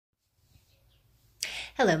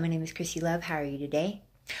Hello, my name is Cristie Love. How are you today?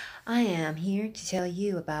 I am here to tell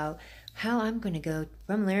you about how I'm going to go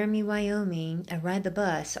from Laramie, Wyoming and ride the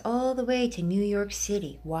bus all the way to New York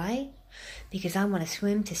City. Why? Because I want to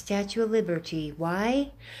swim to Statue of Liberty.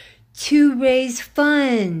 Why? To raise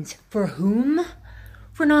funds. For whom?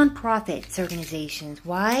 For nonprofits organizations.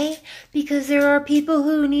 Why? Because there are people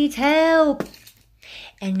who need help.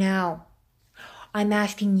 And now, I'm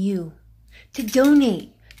asking you to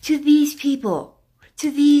donate to these people,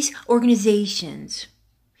 to these organizations.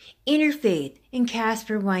 Interfaith in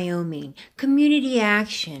Casper, Wyoming. Community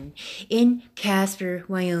Action in Casper,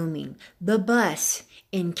 Wyoming. The Bus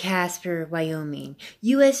in Casper, Wyoming.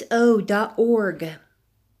 USO.org.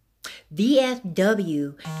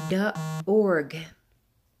 VFW.org.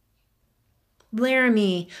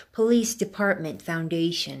 Laramie Police Department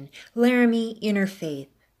Foundation. Laramie Interfaith.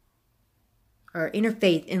 Or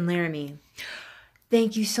Interfaith in Laramie.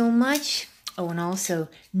 Thank you so much. Oh, and also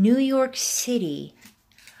New York City.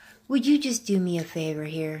 Would you just do me a favor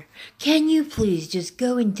here? Can you please just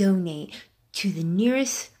go and donate to the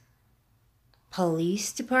nearest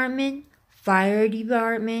police department, fire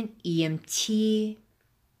department, EMT,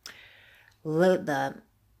 the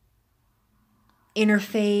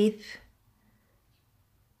Interfaith,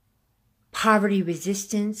 Poverty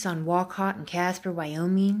Resistance on Walcott and Casper,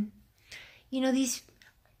 Wyoming. You know,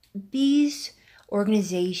 these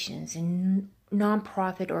organizations and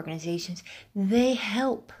nonprofit organizations, they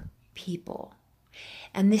help people.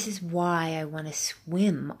 And this is why I want to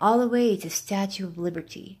swim all the way to Statue of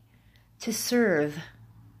Liberty to serve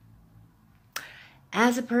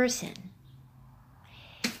as a person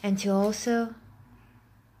and to also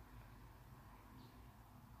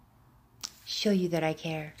show you that I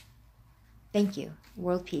care. Thank you.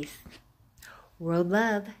 World peace, world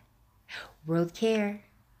love, world care,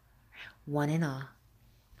 one and all.